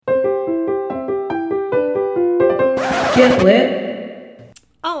Get lit.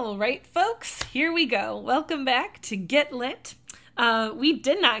 All right, folks, here we go. Welcome back to Get Lit. We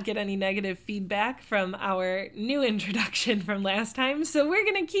did not get any negative feedback from our new introduction from last time, so we're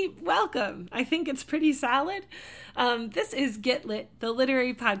going to keep welcome. I think it's pretty solid. This is Get Lit, the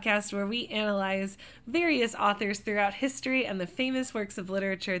literary podcast where we analyze various authors throughout history and the famous works of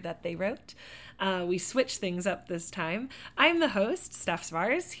literature that they wrote. We switched things up this time. I'm the host, Steph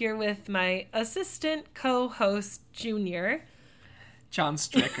Svars, here with my assistant co-host, Junior. John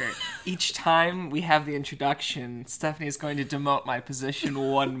Stricker. Each time we have the introduction, Stephanie is going to demote my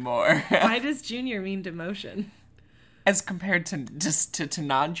position one more. Why does junior mean demotion? As compared to just to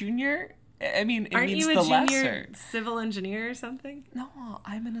non-junior? I mean, it Aren't means you a the junior lesser. civil engineer or something? No,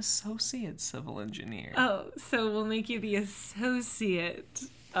 I'm an associate civil engineer. Oh, so we'll make you the associate.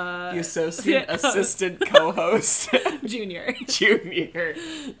 The associate assistant co-host. Junior. Junior.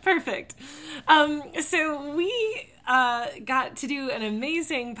 Perfect. So we got to do an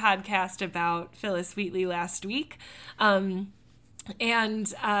amazing podcast about Phillis Wheatley last week, and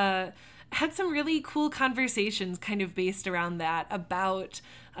had some really cool conversations kind of based around that about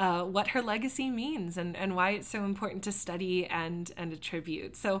what her legacy means and why it's so important to study and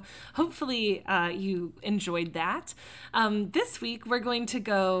attribute. So hopefully you enjoyed that. This week we're going to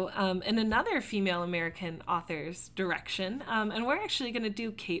go in another female American author's direction, and we're actually going to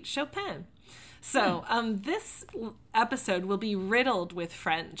do Kate Chopin. So this episode will be riddled with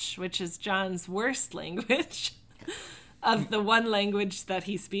French, which is John's worst language of the one language that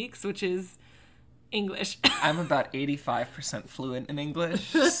he speaks, which is English. I'm about 85% fluent in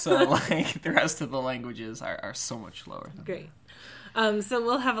English, so like the rest of the languages are so much lower than Great. So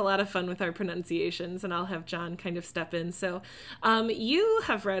we'll have a lot of fun with our pronunciations, and I'll have John kind of step in. So you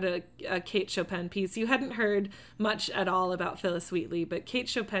have read a Kate Chopin piece. You hadn't heard much at all about Phillis Wheatley, but Kate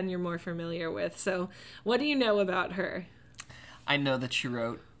Chopin you're more familiar with. So what do you know about her? I know that she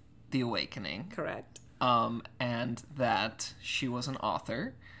wrote The Awakening. Correct. And that she was an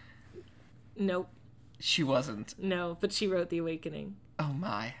author. Nope. She wasn't. No, but she wrote The Awakening. Oh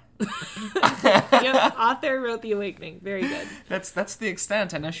my. Yep, author wrote The Awakening. Very good. That's the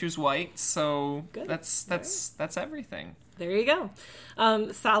extent. I know she was white, so Good. that's everything. There you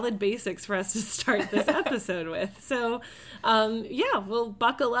go. Solid basics for us to start this episode with. So, we'll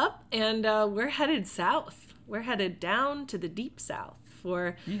buckle up, and we're headed south. We're headed down to the deep south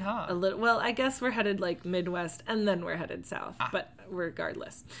for Yeehaw. a little. Well, I guess we're headed like Midwest, and then we're headed south. But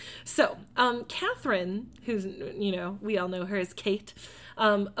regardless, so Catherine, who's we all know her as Kate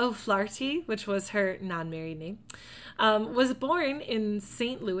O'Flaherty, which was her non-married name, was born in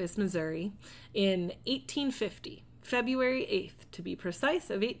St. Louis, Missouri, in 1850. February 8th, to be precise,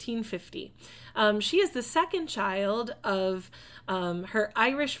 of 1850. She is the second child of her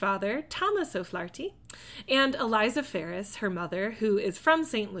Irish father, Thomas O'Flaherty, and Eliza Ferris, her mother, who is from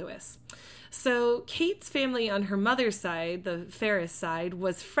St. Louis. So Kate's family on her mother's side, the Ferris side,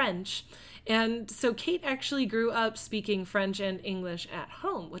 was French, and so Kate actually grew up speaking French and English at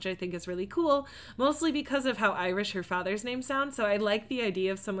home, which I think is really cool, mostly because of how Irish her father's name sounds. So I like the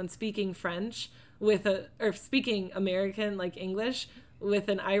idea of someone speaking French or speaking American, like English, with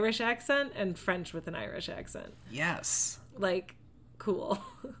an Irish accent and French with an Irish accent. Yes. Like, cool.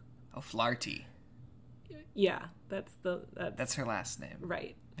 O'Flaherty. Yeah, that's her last name.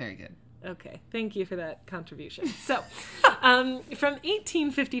 Right. Very good. Okay, thank you for that contribution. So, from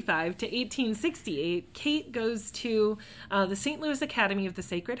 1855 to 1868, Kate goes to the St. Louis Academy of the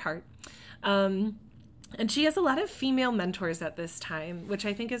Sacred Heart. And she has a lot of female mentors at this time, which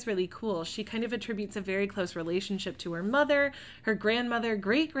I think is really cool. She kind of attributes a very close relationship to her mother, her grandmother,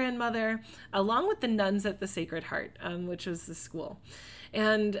 great-grandmother, along with the nuns at the Sacred Heart, which was the school.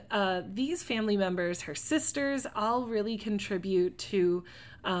 And these family members, her sisters, all really contribute to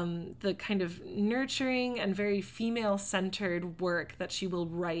the kind of nurturing and very female-centered work that she will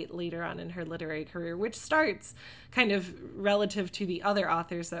write later on in her literary career, which starts kind of relative to the other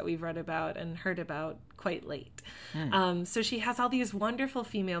authors that we've read about and heard about quite late. So she has all these wonderful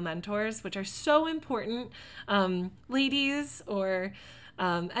female mentors, which are so important. Ladies or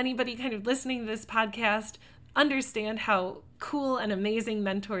anybody kind of listening to this podcast, understand how cool and amazing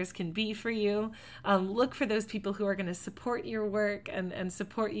mentors can be for you. Look for those people who are going to support your work and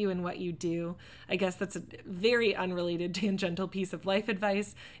support you in what you do. I guess that's a very unrelated tangential piece of life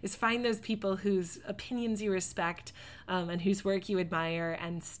advice, is find those people whose opinions you respect and whose work you admire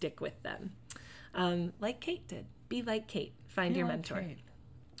and stick with them. Like Kate did. Be like Kate. Find your mentor. Kate.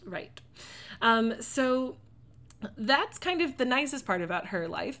 Right. So that's kind of the nicest part about her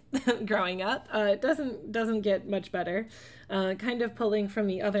life growing up. It doesn't get much better. Kind of pulling from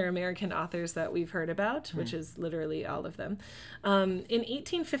the other American authors that we've heard about, which is literally all of them. In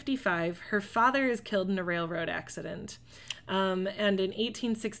 1855, her father is killed in a railroad accident. And in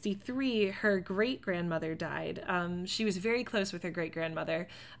 1863, her great-grandmother died. She was very close with her great-grandmother.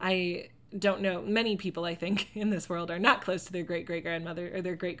 I don't know, many people, I think, in this world are not close to their great-great-grandmother or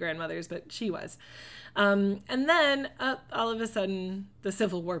their great-grandmothers, but she was. And then, all of a sudden, the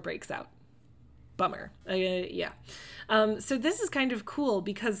Civil War breaks out. Bummer. Yeah. So this is kind of cool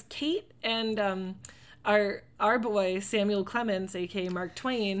because Kate and our boy, Samuel Clemens, a.k.a. Mark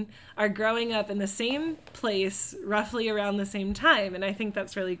Twain, are growing up in the same place roughly around the same time, and I think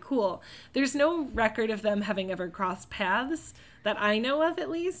that's really cool. There's no record of them having ever crossed paths that I know of, at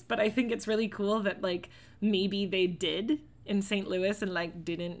least, but I think it's really cool that, like, maybe they did in St. Louis and, like,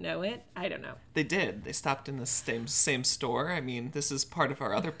 didn't know it. I don't know. They did. They stopped in the same store. I mean, this is part of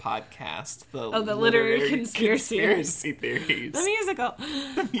our other podcast, the literary conspiracy theories. The musical.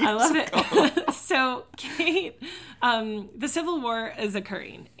 I love it. So, Kate, the Civil War is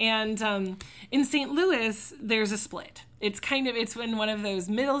occurring, and in St. Louis, there's a split. It's in one of those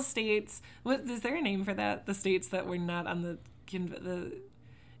middle states. What is there a name for that? The states that were not on the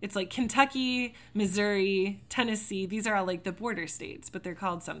it's like Kentucky, Missouri, Tennessee. These are all like the border states, but they're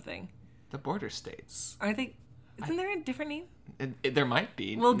called something. The border states. Are they? Isn't there a different name? There might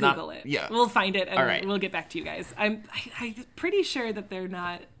be. We'll Google it. Yeah, we'll find it, and all right. We'll get back to you guys. I'm pretty sure that they're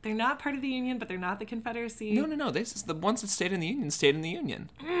not part of the Union, but they're not the Confederacy. No. This is the ones that stayed in the Union. Stayed in the Union.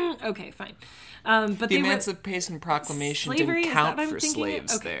 Okay, fine. But the Emancipation Proclamation didn't count for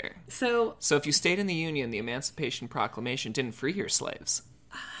slaves there. So if you stayed in the Union, the Emancipation Proclamation didn't free your slaves.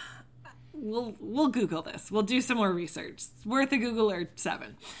 We'll Google this. We'll do some more research. It's worth a Google or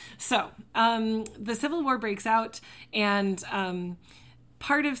 7. So the Civil War breaks out, and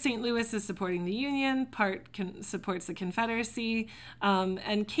part of St. Louis is supporting the Union, part supports the Confederacy,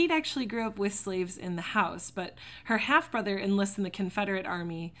 and Kate actually grew up with slaves in the house, but her half-brother enlists in the Confederate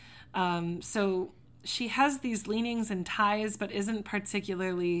Army, so she has these leanings and ties, but isn't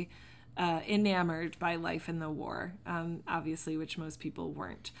particularly enamored by life in the war, obviously, which most people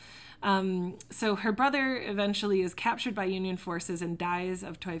weren't. So her brother eventually is captured by Union forces and dies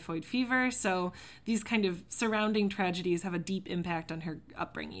of typhoid fever. So these kind of surrounding tragedies have a deep impact on her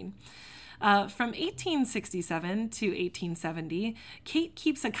upbringing. From 1867 to 1870, Kate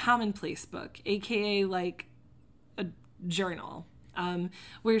keeps a commonplace book, aka like a journal,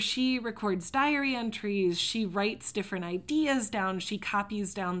 where she records diary entries, she writes different ideas down, she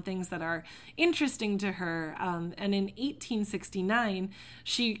copies down things that are interesting to her, and in 1869,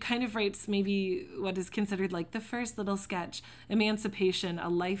 she kind of writes maybe what is considered like the first little sketch, Emancipation, a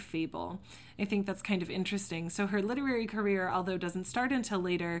Life Fable. I think that's kind of interesting. So her literary career, although doesn't start until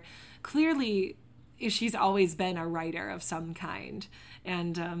later, clearly she's always been a writer of some kind,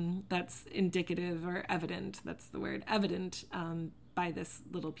 and that's indicative or evident, that's the word, evident, by this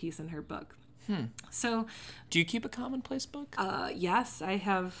little piece in her book. So, do you keep a commonplace book? Yes, I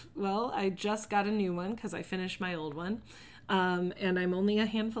have. Well, I just got a new one because I finished my old one, and I'm only a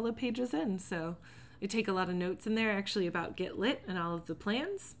handful of pages in, so I take a lot of notes in there actually about Get Lit and all of the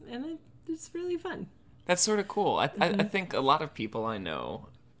plans, and it's really fun. That's sort of cool. I think a lot of people I know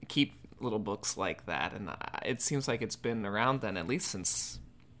keep little books like that, and it seems like it's been around then at least since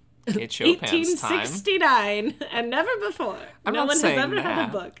Kate Chopin's time. 1869, and never before. No one has ever had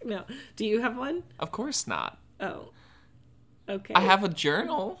a book. No. Do you have one? Of course not. Oh. Okay. I have a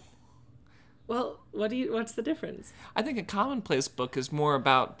journal. Well, what's the difference? I think a commonplace book is more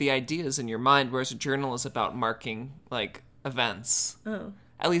about the ideas in your mind, whereas a journal is about marking, like, events. Oh.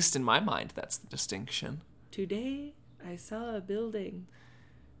 At least in my mind, that's the distinction. Today, I saw a building.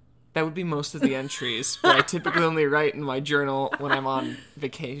 That would be most of the entries, but I typically only write in my journal when I'm on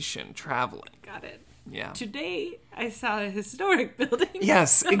vacation, traveling. Got it. Yeah. Today, I saw a historic building.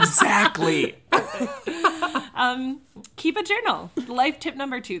 Yes, exactly. Keep a journal. Life tip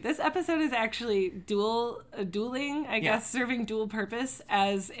number 2. This episode is actually dueling, I guess, serving dual purpose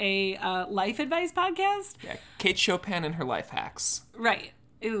as a life advice podcast. Yeah, Kate Chopin and her life hacks. Right.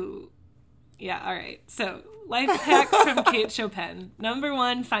 Ooh. Yeah, all right. So, life hacks from Kate Chopin. Number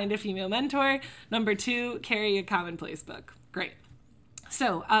 1, find a female mentor. Number 2, carry a commonplace book. Great.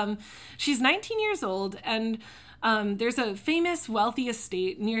 So, she's 19 years old, and There's a famous wealthy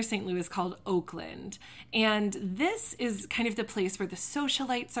estate near St. Louis called Oakland. And this is kind of the place where the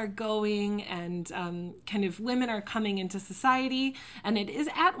socialites are going and kind of women are coming into society. And it is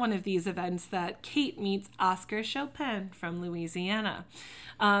at one of these events that Kate meets Oscar Chopin from Louisiana.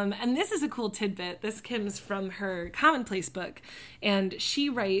 And this is a cool tidbit. This comes from her commonplace book. And she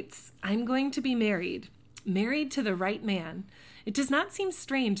writes, "I'm going to be married to the right man. It does not seem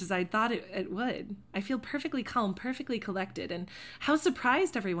strange as I thought it would. I feel perfectly calm, perfectly collected, and how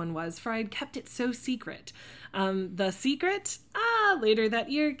surprised everyone was, for I had kept it so secret." The secret? Later that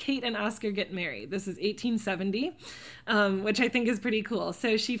year, Kate and Oscar get married. This is 1870, which I think is pretty cool.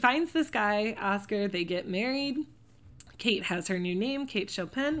 So she finds this guy, Oscar, they get married. Kate has her new name, Kate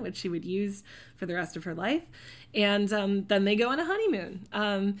Chopin, which she would use for the rest of her life. And then they go on a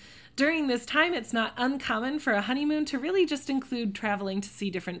honeymoon. During this time, it's not uncommon for a honeymoon to really just include traveling to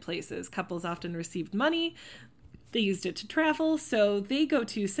see different places. Couples often received money. They used it to travel. So they go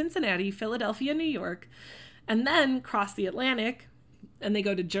to Cincinnati, Philadelphia, New York, and then cross the Atlantic, and they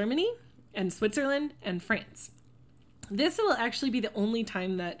go to Germany and Switzerland and France. This will actually be the only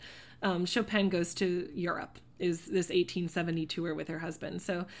time that Chopin goes to Europe, is this 1870 tour with her husband.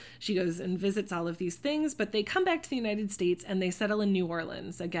 So she goes and visits all of these things, but they come back to the United States and they settle in New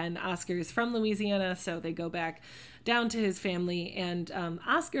Orleans. Again, Oscar is from Louisiana, so they go back down to his family, and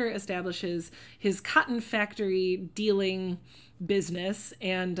Oscar establishes his cotton factory dealing business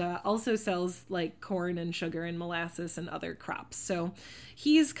and also sells like corn and sugar and molasses and other crops. So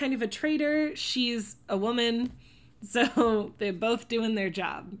he's kind of a trader. She's a woman. So they're both doing their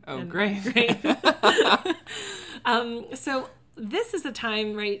job. Oh, great. So this is the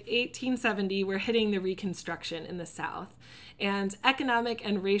time, right, 1870, we're hitting the Reconstruction in the South. And economic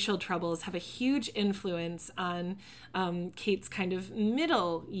and racial troubles have a huge influence on Kate's kind of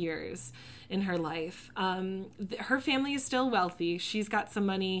middle years in her life. Her family is still wealthy. She's got some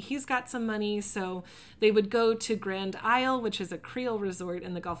money. He's got some money. So they would go to Grand Isle, which is a Creole resort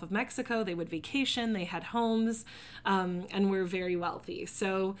in the Gulf of Mexico. They would vacation. They had homes and were very wealthy.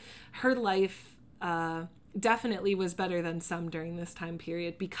 So her life definitely was better than some during this time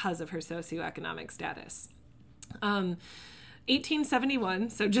period because of her socioeconomic status.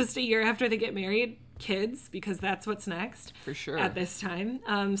 1871, so just a year after they get married, kids, because that's what's next. For sure. At this time.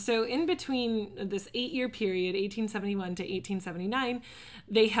 So in between this 8-year period, 1871 to 1879,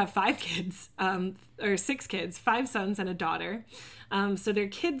 they have 5 kids, or 6 kids, 5 sons and a daughter. So their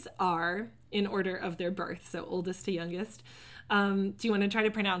kids are in order of their birth, so oldest to youngest. Do you want to try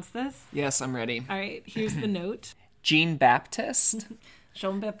to pronounce this? Yes, I'm ready. All right, here's the note. Jean Baptiste.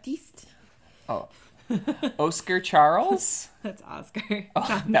 Jean-Baptiste. Oh. Oscar Charles? That's Oscar.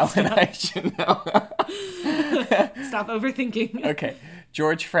 Oh, that one I should know. Stop overthinking. Okay.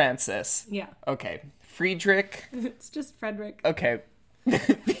 George Francis. Yeah. Okay. Friedrich. It's just Frederick. Okay.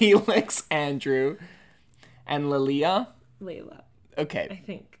 Felix Andrew. And Lilia. Layla. Okay. I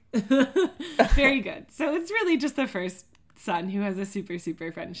think. Very good. So it's really just the first son who has a super,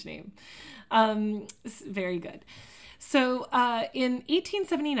 super French name. Very good. So in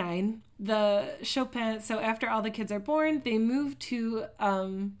 1879, the Chopin, so after all the kids are born, they move to,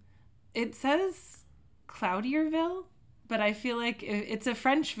 it says Cloudierville, but I feel like it's a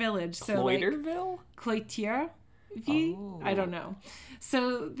French village. So Cloyderville? Like Cloytierville? Oh. I don't know.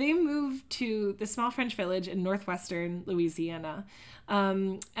 So they move to the small French village in northwestern Louisiana.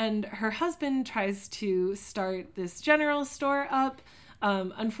 And her husband tries to start this general store up.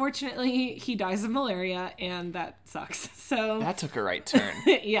 Unfortunately, he dies of malaria, and that sucks. So that took a right turn.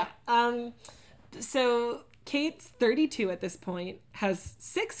 Yeah. So Kate's 32 at this point, has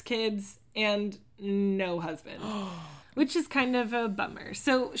 6 kids, and no husband, which is kind of a bummer.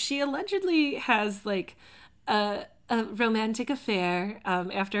 So she allegedly has like a romantic affair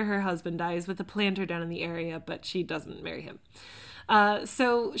after her husband dies with a planter down in the area, but she doesn't marry him.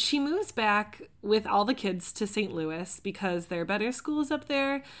 So she moves back with all the kids to St. Louis because there are better schools up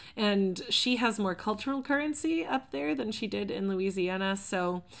there, and she has more cultural currency up there than she did in Louisiana.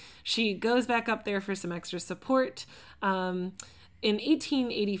 So she goes back up there for some extra support. In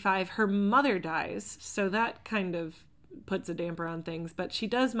 1885, her mother dies, so that kind of puts a damper on things, but she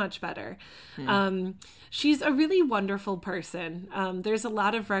does much better. She's a really wonderful person. There's a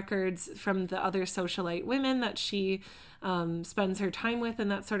lot of records from the other socialite women that she spends her time with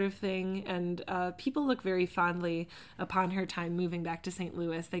and that sort of thing, and people look very fondly upon her time moving back to St.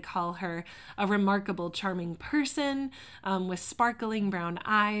 Louis. They call her a remarkable, charming person with sparkling brown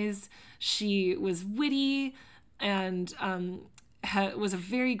eyes. She was witty and was a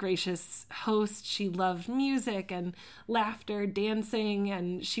very gracious host. She loved music and laughter, dancing,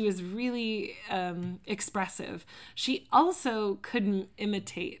 and she was really expressive. She also couldn't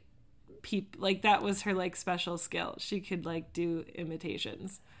imitate people. Like, that was her like special skill. She could like do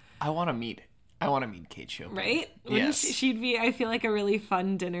imitations. I want to meet Kate Chopin. Right? Yes. She'd be, I feel like, a really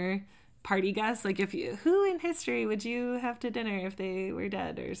fun dinner party guest. Like, who in history would you have to dinner if they were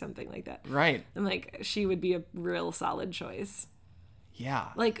dead or something like that? Right. And like, she would be a real solid choice. Yeah.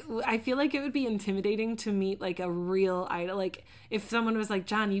 Like, I feel like it would be intimidating to meet like a real idol. Like, if someone was like,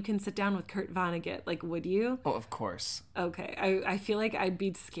 John, you can sit down with Kurt Vonnegut, like, would you? Oh, of course. Okay. I feel like I'd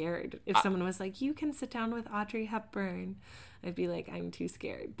be scared if someone was like, you can sit down with Audrey Hepburn. I'd be like, I'm too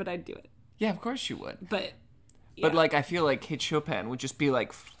scared, but I'd do it. Yeah, of course you would. But like, I feel like Kate Chopin would just be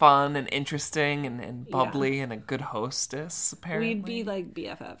like fun and interesting and bubbly and a good hostess, apparently. We'd be like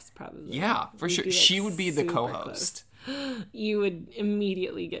BFFs, probably. Yeah, for sure. We'd be, like, She would be the super co-host. You would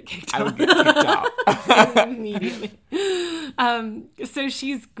immediately get kicked I out. would get kicked out. Immediately. So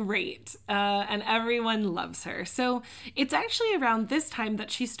she's great, and everyone loves her. So it's actually around this time that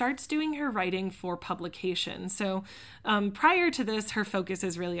she starts doing her writing for publication. So prior to this, her focus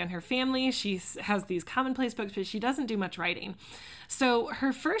is really on her family. She has these commonplace books, but she doesn't do much writing. So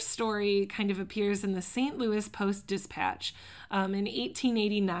her first story kind of appears in the St. Louis Post-Dispatch in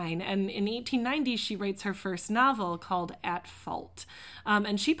 1889. And in 1890, she writes her first novel called At Fault.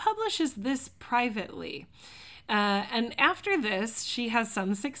 And she publishes this privately. And after this, she has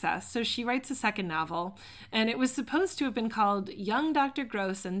some success. So she writes a second novel. And it was supposed to have been called Young Dr.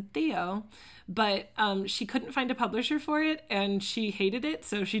 Gross and Theo. But she couldn't find a publisher for it, and she hated it,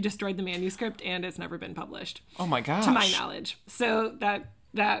 so she destroyed the manuscript, and it's never been published. Oh my gosh. To my knowledge. So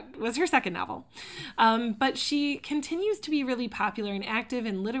that was her second novel. But she continues to be really popular and active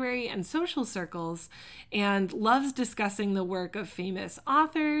in literary and social circles, and loves discussing the work of famous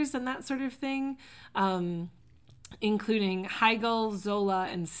authors and that sort of thing, including Hegel, Zola,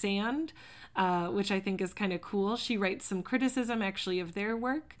 and Sand, which I think is kind of cool. She writes some criticism, actually, of their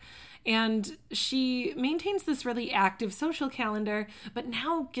work. And she maintains this really active social calendar, but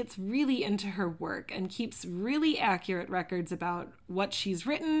now gets really into her work and keeps really accurate records about what she's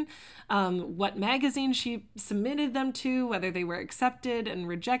written, what magazines she submitted them to, whether they were accepted and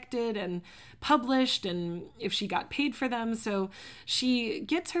rejected and published, and if she got paid for them. So she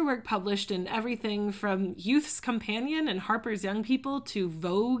gets her work published in everything from Youth's Companion and Harper's Young People to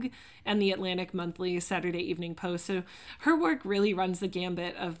Vogue and the Atlantic Monthly, Saturday Evening Post. So her work really runs the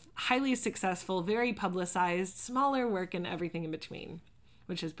gambit of highly successful, very publicized, smaller work and everything in between,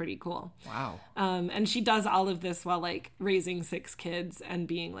 which is pretty cool. Wow. And she does all of this while like raising 6 kids and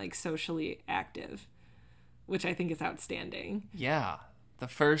being like socially active, which I think is outstanding. Yeah. The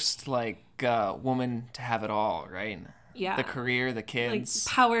first woman to have it all, right? Yeah. The career, the kids.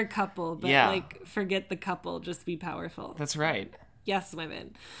 Like power couple, but Yeah. like forget the couple, just be powerful. That's right. Yes,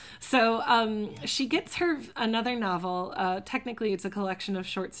 women. So she gets her another novel. Technically, it's a collection of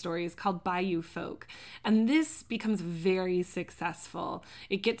short stories called Bayou Folk. And this becomes very successful.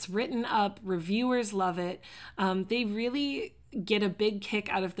 It gets written up. Reviewers love it. They really get a big kick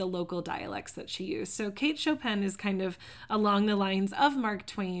out of the local dialects that she used. So Kate Chopin is kind of along the lines of Mark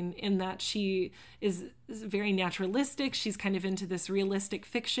Twain in that she is very naturalistic. She's kind of into this realistic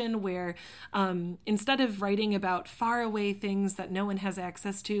fiction where instead of writing about faraway things that no one has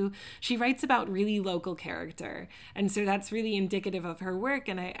access to, she writes about really local character. And so that's really indicative of her work.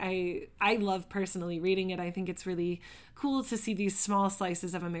 And I love personally reading it. I think it's really cool to see these small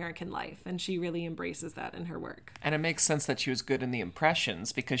slices of American life. And she really embraces that in her work. And it makes sense that she was good in the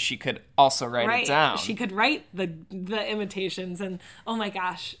impressions because she could also write it down. She could write the imitations. And oh my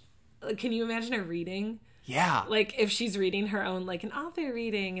gosh, can you imagine her reading? Yeah. Like if she's reading her own, like an author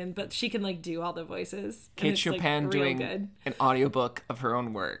reading, but she can like do all the voices. Kate Chopin like, doing good. An audiobook of her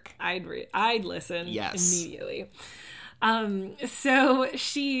own work. I'd listen immediately. So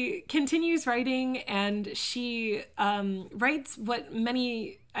she continues writing, and she writes what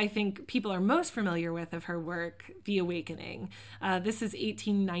many, I think, people are most familiar with of her work, The Awakening. This is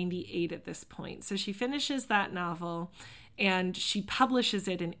 1898 at this point. So she finishes that novel, and she publishes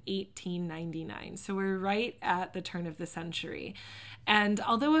it in 1899. So we're right at the turn of the century. And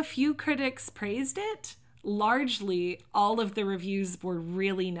although a few critics praised it, largely all of the reviews were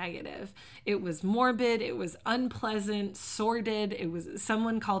really negative. It was morbid, it was unpleasant, sordid,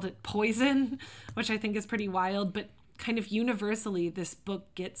 someone called it poison, which I think is pretty wild, but kind of universally this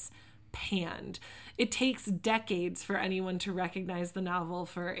book gets panned. It takes decades for anyone to recognize the novel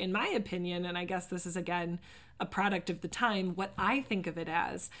for, in my opinion, and I guess this is again a product of the time, what I think of it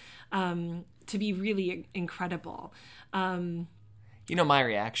as, to be really incredible. You know my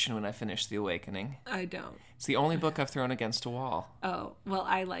reaction when I finished The Awakening. I don't. It's the only book I've thrown against a wall. Oh, well,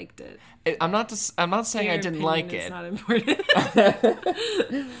 I liked it. I'm not saying Your I didn't opinion like is it. not important.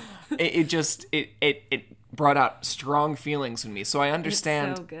 It brought out strong feelings in me. So I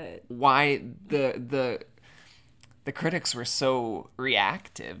understand It's so good. why the critics were so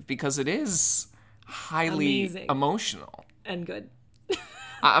reactive, because it is highly Amazing. emotional. And good.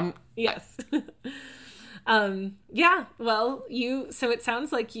 I'm Yes. Yeah, well, so it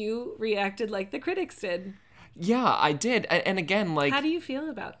sounds like you reacted like the critics did. yeah, I did. And again, like, How do you feel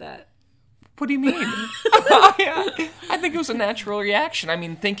about that? what do you mean? I think it was a natural reaction. I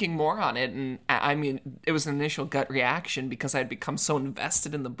mean, thinking more on it, and I mean, it was an initial gut reaction because I'd become so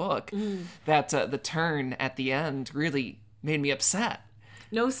invested in the book that the turn at the end really made me upset.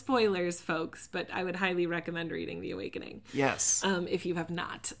 No spoilers, folks, but I would highly recommend reading The Awakening. Yes. If you have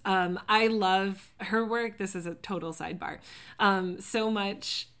not. I love her work. This is a total sidebar. So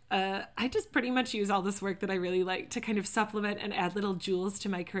much. I just pretty much use all this work that I really like to kind of supplement and add little jewels to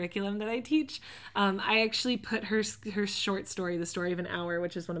my curriculum that I teach. I actually put her short story, The Story of an Hour,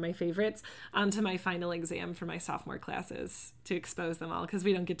 which is one of my favorites, onto my final exam for my sophomore classes to expose them all, because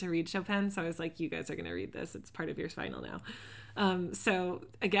we don't get to read Chopin. So I was like, you guys are going to read this. It's part of your final now. So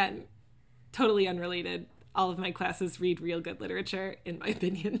again, totally unrelated. All of my classes read real good literature, in my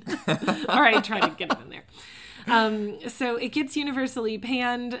opinion. Or I try to get them in there. So it gets universally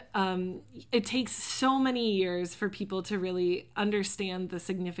panned. It takes so many years for people to really understand the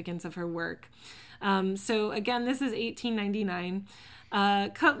significance of her work. So again, this is 1899.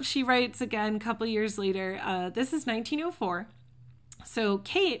 She writes again a couple years later. This is 1904. So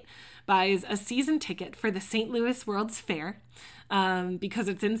Kate buys a season ticket for the St. Louis World's Fair, because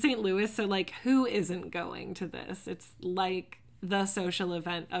it's in St. Louis. So like, who isn't going to this? It's like the social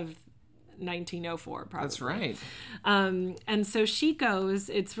event of 1904, probably. That's right. And so she goes.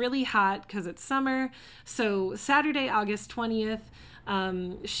 It's really hot because it's summer. So Saturday, August 20th,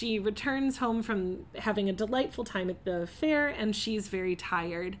 she returns home from having a delightful time at the fair, and she's very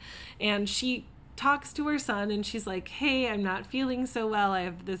tired. And she talks to her son, and she's like, hey, I'm not feeling so well. I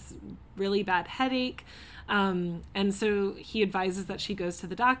have this really bad headache. And so he advises that she goes to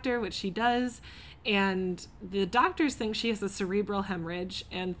the doctor, which she does. And the doctors think she has a cerebral hemorrhage,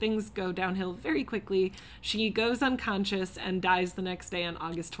 and things go downhill very quickly. She goes unconscious and dies the next day on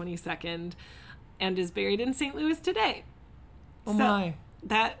August 22nd, and is buried in St. Louis today. Oh my.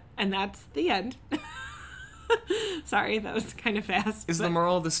 That's the end. Sorry, that was kind of fast. Is the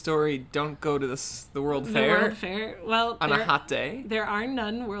moral of the story, don't go to the World the Fair? World Fair? Well, on a hot day? There are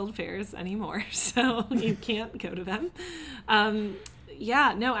none World Fairs anymore, so you can't go to them.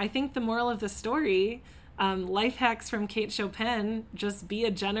 Yeah, no, I think the moral of the story, life hacks from Kate Chopin, just be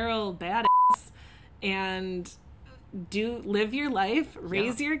a general badass and live your life,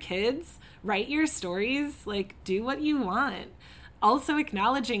 raise your kids, write your stories, like, do what you want. Also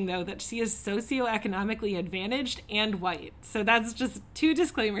acknowledging, though, that she is socioeconomically advantaged and white. So that's just two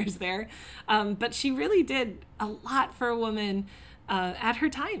disclaimers there. But she really did a lot for a woman at her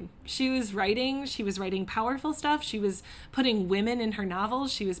time. She was writing powerful stuff. She was putting women in her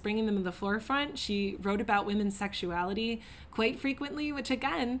novels. She was bringing them to the forefront. She wrote about women's sexuality quite frequently, which,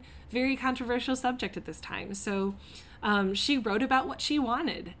 again, very controversial subject at this time. So she wrote about what she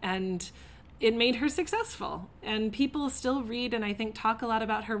wanted, and it made her successful. And people still read and I think talk a lot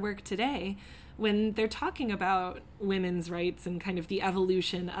about her work today when they're talking about women's rights and kind of the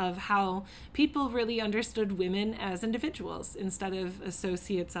evolution of how people really understood women as individuals instead of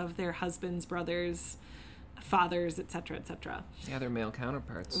associates of their husbands, brothers, fathers, etc., etc. Yeah, their male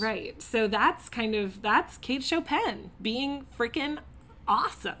counterparts. Right. So that's Kate Chopin being freaking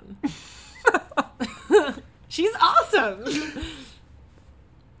awesome. She's awesome.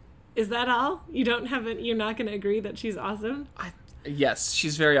 Is that all? You're not going to agree that she's awesome? Yes,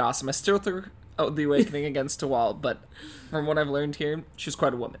 she's very awesome. I still threw The Awakening against a wall, but from what I've learned here, she's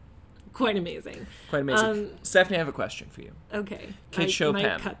quite a woman. Quite amazing. Quite amazing. Stephanie, I have a question for you. Okay. Kate Chopin. I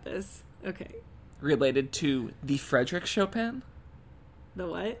might cut this. Okay. Related to the Frederick Chopin? The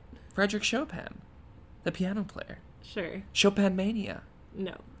what? Frederick Chopin, the piano player. Sure. Chopin Mania.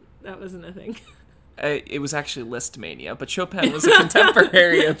 No, that wasn't a thing. It was actually Liszt Mania, but Chopin was a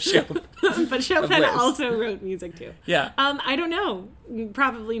contemporary of Chopin. But Chopin also wrote music too. Yeah. I don't know.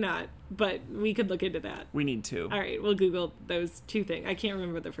 Probably not, but we could look into that. We need to. All right, we'll Google those two things. I can't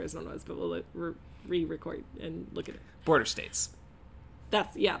remember what the first one was, but we'll re-record and look at it. Border states.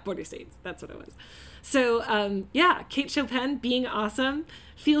 Border States. That's what it was. So, Kate Chopin being awesome.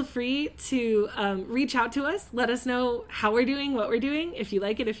 Feel free to reach out to us. Let us know how we're doing, what we're doing, if you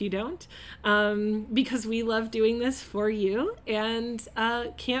like it, if you don't, because we love doing this for you and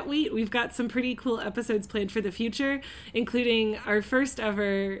can't wait. We've got some pretty cool episodes planned for the future, including our first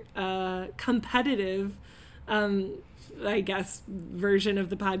ever competitive version of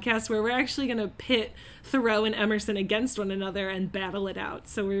the podcast where we're actually going to pit Thoreau and Emerson against one another and battle it out.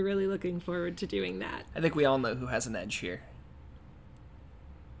 So we're really looking forward to doing that. I think we all know who has an edge here.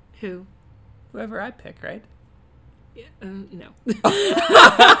 Who? Whoever I pick, right? Yeah, no.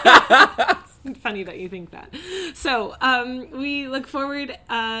 It's funny that you think that. So we look forward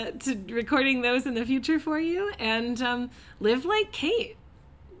to recording those in the future for you, and live like Kate.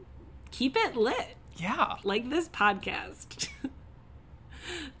 Keep it lit. Yeah. Like this podcast.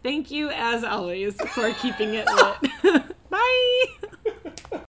 Thank you, as always, for keeping it lit. Bye!